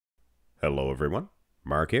Hello everyone,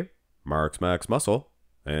 Mark here, Mark's Max Muscle,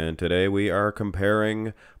 and today we are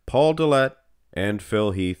comparing Paul Dillett and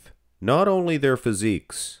Phil Heath, not only their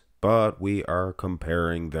physiques, but we are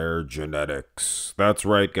comparing their genetics. That's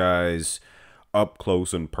right guys, up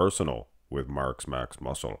close and personal with Mark's Max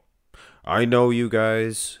Muscle. I know you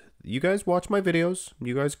guys watch my videos,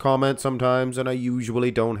 you guys comment sometimes, and I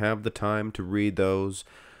usually don't have the time to read those.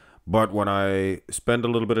 But when I spend a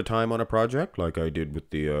little bit of time on a project, like I did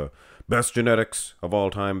with the best genetics of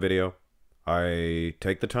all time video, I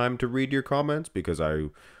take the time to read your comments because I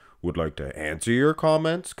would like to answer your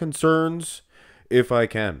comments, concerns, if I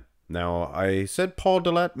can. Now, I said Paul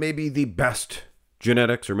Dillett may be the best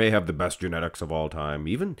genetics, or may have the best genetics of all time,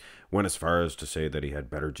 even went as far as to say that he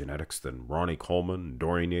had better genetics than Ronnie Coleman,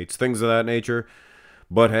 Dorian Yates, things of that nature.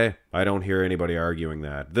 But hey, I don't hear anybody arguing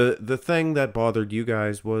that. The thing that bothered you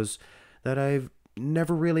guys was that I've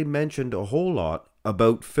never really mentioned a whole lot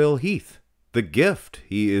about Phil Heath, the gift.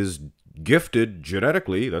 He is gifted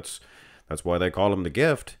genetically. That's why they call him the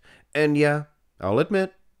gift. And yeah, I'll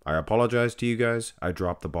admit, I apologize to you guys. I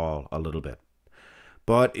dropped the ball a little bit.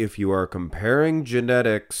 But if you are comparing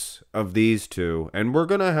genetics of these two, and we're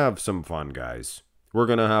going to have some fun, guys. We're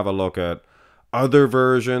going to have a look at other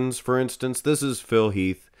versions. For instance, this is Phil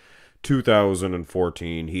Heath,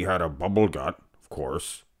 2014. He had a bubble gut, of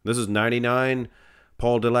course. This is 99,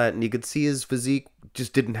 Paul Dillett, and you could see his physique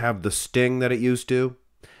just didn't have the sting that it used to.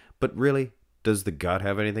 But really, does the gut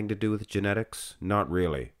have anything to do with genetics? Not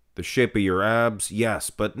really. The shape of your abs, yes,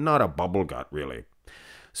 but not a bubble gut, really.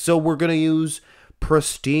 So we're going to use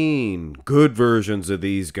pristine, good versions of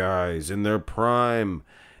these guys in their prime,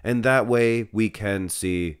 and that way we can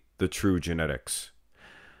see the true genetics.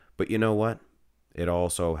 But you know what? It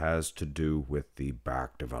also has to do with the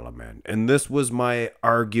back development. And this was my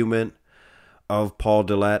argument of Paul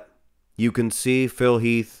Dillett. You can see Phil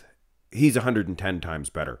Heath, he's 110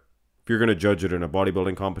 times better. If you're going to judge it in a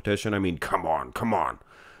bodybuilding competition, I mean, come on.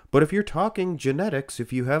 But if you're talking genetics,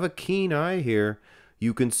 if you have a keen eye here,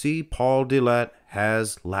 you can see Paul Dillett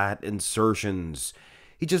has lat insertions.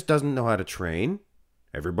 He just doesn't know how to train.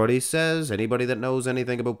 Everybody says, anybody that knows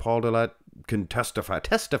anything about Paul Dillett can testify,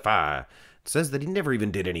 says that he never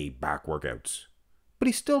even did any back workouts. But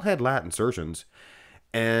he still had lat insertions.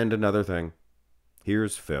 And another thing,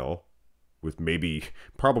 here's Phil, with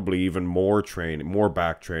probably even more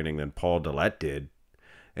back training than Paul Dillett did.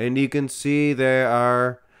 And you can see they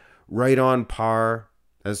are right on par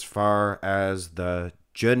as far as the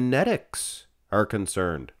genetics are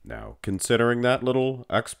concerned. Now, considering that little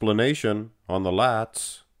explanation on the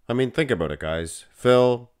lats, I mean, think about it, guys.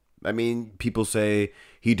 Phil, I mean, people say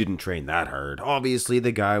he didn't train that hard. Obviously,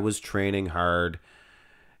 the guy was training hard.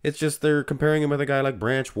 It's just they're comparing him with a guy like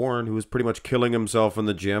Branch Warren, who was pretty much killing himself in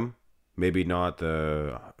the gym. Maybe not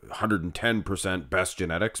the 110% best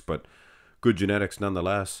genetics, but good genetics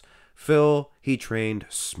nonetheless. Phil, he trained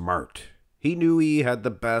smart. He knew he had the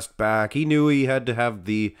best back. He knew he had to have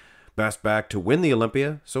the best back to win the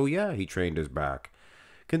Olympia. So yeah, he trained his back.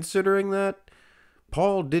 Considering that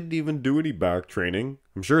Paul didn't even do any back training.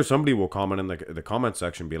 I'm sure somebody will comment in the comment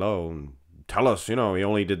section below and tell us, he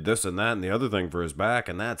only did this and that and the other thing for his back,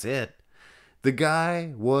 and that's it. The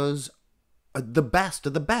guy was the best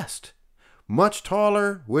of the best. Much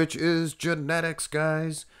taller, which is genetics,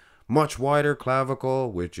 guys. Much wider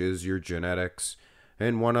clavicle, which is your genetics.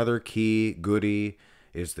 And one other key goodie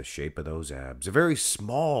is the shape of those abs. A very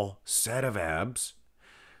small set of abs,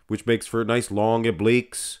 which makes for nice long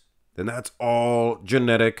obliques. And that's all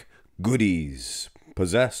genetic goodies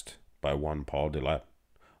possessed by one Paul Dillett.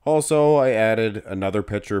 Also, I added another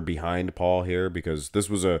picture behind Paul here because this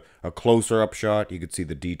was a closer up shot. You could see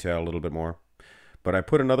the detail a little bit more. But I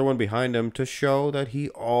put another one behind him to show that he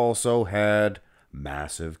also had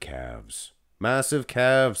massive calves. Massive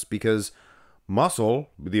calves because muscle,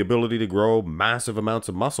 the ability to grow massive amounts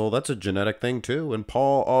of muscle, that's a genetic thing too. And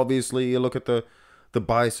Paul, obviously, you look at the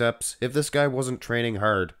biceps. If this guy wasn't training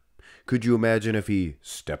hard, could you imagine if he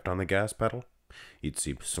stepped on the gas pedal? You'd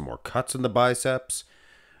see some more cuts in the biceps.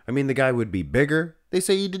 I mean, the guy would be bigger. They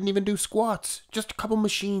say he didn't even do squats. Just a couple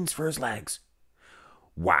machines for his legs.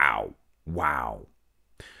 Wow.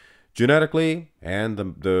 Genetically, and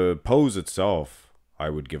the pose itself, I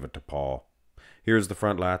would give it to Paul. Here's the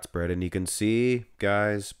front lat spread, and you can see,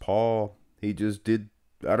 guys, Paul, he just did,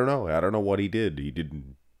 I don't know what he did. He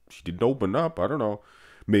didn't open up, I don't know.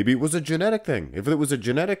 Maybe it was a genetic thing. If it was a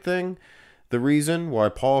genetic thing, the reason why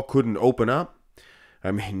Paul couldn't open up,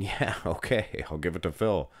 I mean, yeah, okay, I'll give it to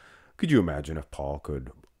Phil. Could you imagine if Paul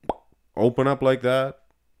could open up like that?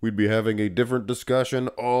 We'd be having a different discussion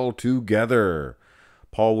altogether.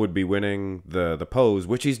 Paul would be winning the pose,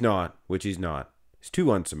 which he's not. He's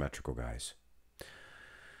too unsymmetrical, guys.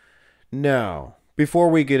 Now, before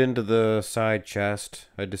we get into the side chest,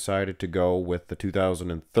 I decided to go with the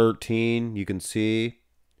 2013. You can see,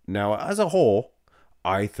 now as a whole,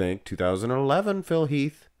 I think 2011 Phil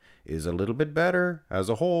Heath is a little bit better as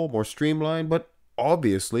a whole, more streamlined, but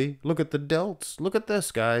obviously, look at the delts. Look at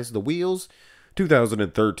this, guys, the wheels.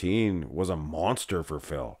 2013 was a monster for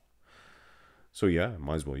Phil. So yeah,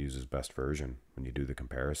 might as well use his best version when you do the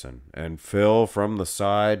comparison. And Phil, from the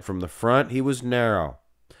side, from the front, he was narrow.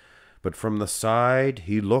 But from the side,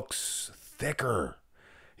 he looks thicker.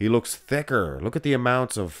 He looks thicker. Look at the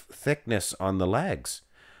amounts of thickness on the legs.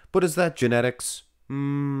 But is that genetics?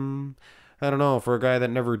 I don't know. For a guy that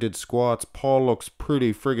never did squats, Paul looks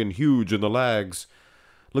pretty friggin' huge in the legs.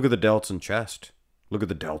 Look at the delts and chest. Look at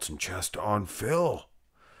the delts and chest on Phil.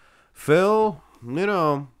 Phil, you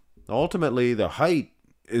know, ultimately the height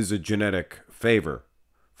is a genetic favor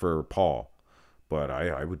for Paul. But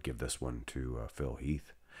I would give this one to Phil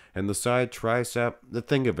Heath. And the side tricep, the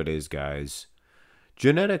thing of it is, guys,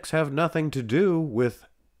 genetics have nothing to do with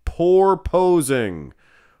poor posing,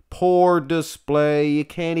 poor display. You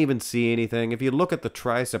can't even see anything. If you look at the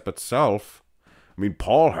tricep itself, I mean,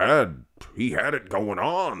 Paul had it going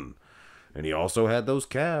on. And he also had those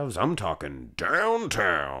calves. I'm talking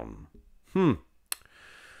downtown. Bo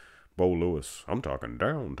Lewis, I'm talking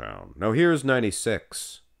downtown. Now here's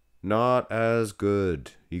 96. Not as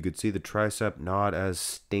good. You could see the tricep not as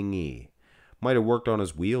stingy. Might have worked on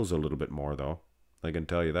his wheels a little bit more, though. I can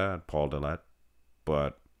tell you that, Paul Dillett.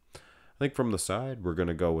 But I think from the side, we're going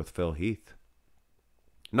to go with Phil Heath.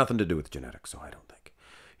 Nothing to do with genetics, so I don't think.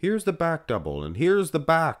 Here's the back double, and here's the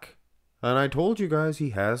back. And I told you guys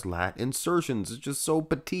he has lat insertions. It's just so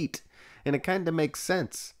petite. And it kind of makes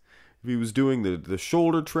sense. If he was doing the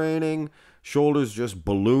shoulder training, shoulders just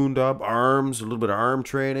ballooned up, arms, a little bit of arm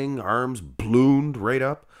training, arms ballooned right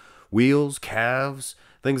up, wheels, calves,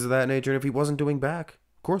 things of that nature. And if he wasn't doing back,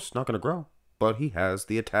 of course, not going to grow. But he has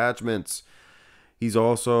the attachments. He's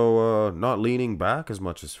also not leaning back as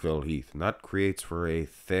much as Phil Heath. And that creates for a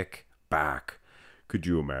thick back. Could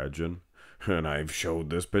you imagine? And I've showed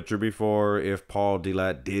this picture before. If Paul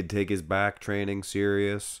Dillett did take his back training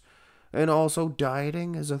serious, and also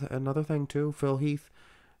dieting is another thing too, Phil Heath.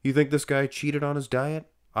 You think this guy cheated on his diet?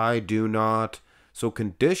 I do not. So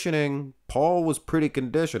conditioning, Paul was pretty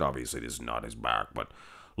conditioned. Obviously, this is not his back, but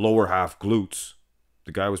lower half glutes.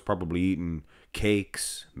 The guy was probably eating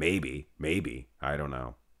cakes. Maybe. I don't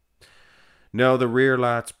know. Now, the rear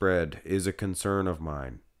lat spread is a concern of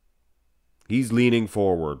mine. He's leaning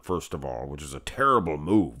forward, first of all, which is a terrible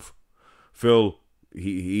move. Phil,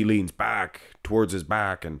 he leans back towards his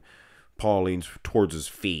back, and Paul leans towards his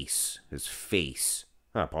face.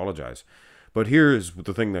 I apologize. But here's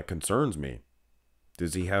the thing that concerns me.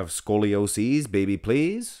 Does he have scoliosis, baby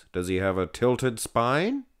please? Does he have a tilted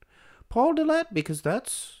spine? Paul Dillett, because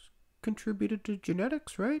that's contributed to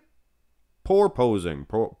genetics, right? Poor posing.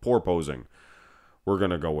 We're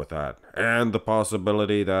going to go with that. And the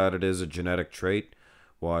possibility that it is a genetic trait,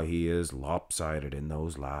 why he is lopsided in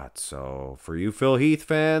those lats. So for you Phil Heath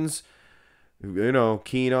fans, you know,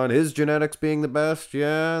 keen on his genetics being the best,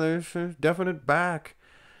 yeah, there's a definite back.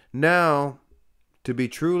 Now, to be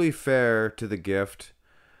truly fair to the gift,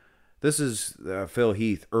 this is Phil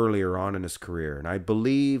Heath earlier on in his career, and I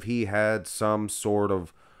believe he had some sort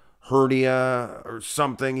of hernia or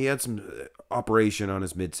something. He had some operation on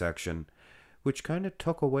his midsection, which kind of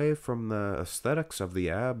took away from the aesthetics of the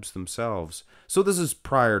abs themselves. So this is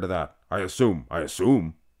prior to that, I assume.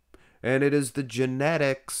 And it is the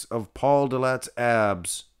genetics of Paul Dillett's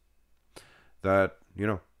abs that, you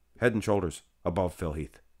know, head and shoulders above Phil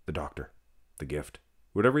Heath, the doctor, the gift.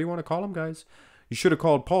 Whatever you want to call him, guys. You should have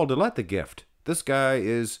called Paul Dillett the gift. This guy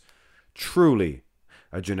is truly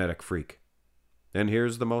a genetic freak. And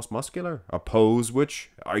here's the most muscular, a pose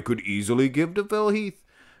which I could easily give to Phil Heath.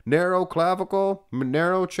 Narrow clavicle,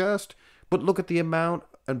 narrow chest, but look at the amount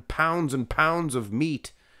and pounds of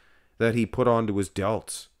meat that he put onto his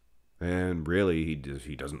delts. And really,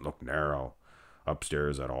 he doesn't look narrow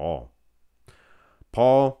upstairs at all.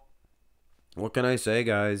 Paul, what can I say,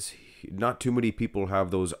 guys? Not too many people have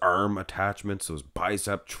those arm attachments, those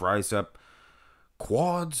bicep, tricep,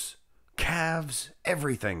 quads, calves,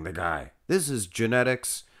 everything, the guy. This is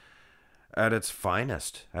genetics at its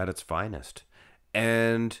finest,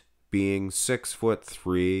 And being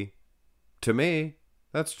 6'3", to me,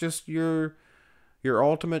 that's just your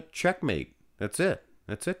ultimate checkmate. That's it,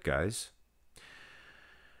 guys.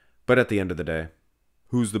 But at the end of the day,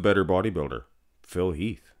 who's the better bodybuilder? Phil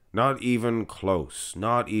Heath. Not even close.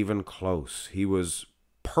 He was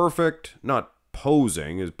perfect, not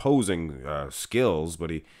posing, his posing skills,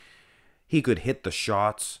 but he could hit the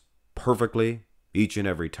shots perfectly each and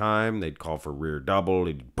every time. They'd call for rear double,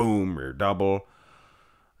 he'd boom, rear double.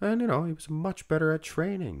 And, he was much better at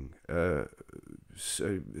training. It's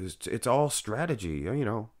all strategy.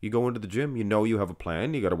 You go into the gym, you have a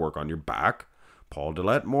plan, you got to work on your back. Paul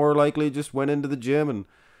Dillett more likely just went into the gym and,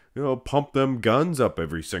 pumped them guns up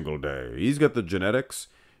every single day. He's got the genetics.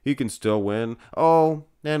 He can still win. Oh,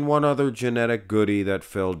 and one other genetic goodie that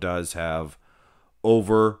Phil does have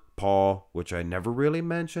over Paul, which I never really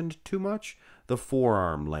mentioned too much, the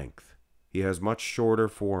forearm length. He has much shorter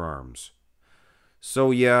forearms.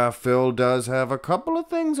 So yeah, Phil does have a couple of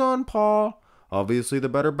things on Paul. Obviously the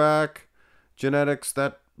better back, genetics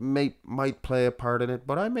that might play a part in it,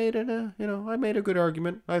 but I made a good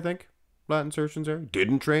argument, I think. Lat insertions there.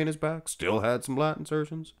 Didn't train his back, still had some lat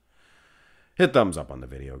insertions. Hit thumbs up on the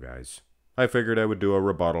video, guys. I figured I would do a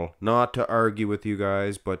rebuttal, not to argue with you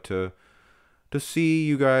guys, but to see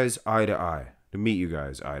you guys eye to eye, to meet you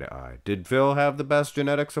guys eye to eye. Did Phil have the best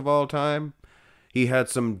genetics of all time? He had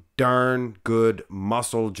some darn good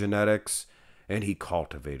muscle genetics, and he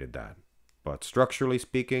cultivated that. But structurally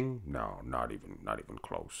speaking, no, not even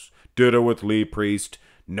close. Ditto with Lee Priest,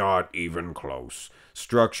 not even close.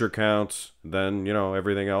 Structure counts, then,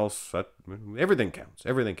 everything else, everything counts.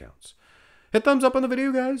 Everything counts. Hit thumbs up on the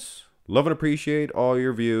video, guys. Love and appreciate all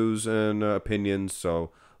your views and opinions,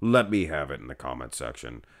 so let me have it in the comment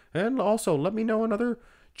section. And also, let me know another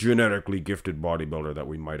genetically gifted bodybuilder that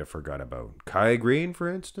we might have forgot about. Kai Green, for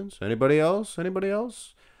instance. Anybody else?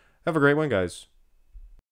 Have a great one, guys.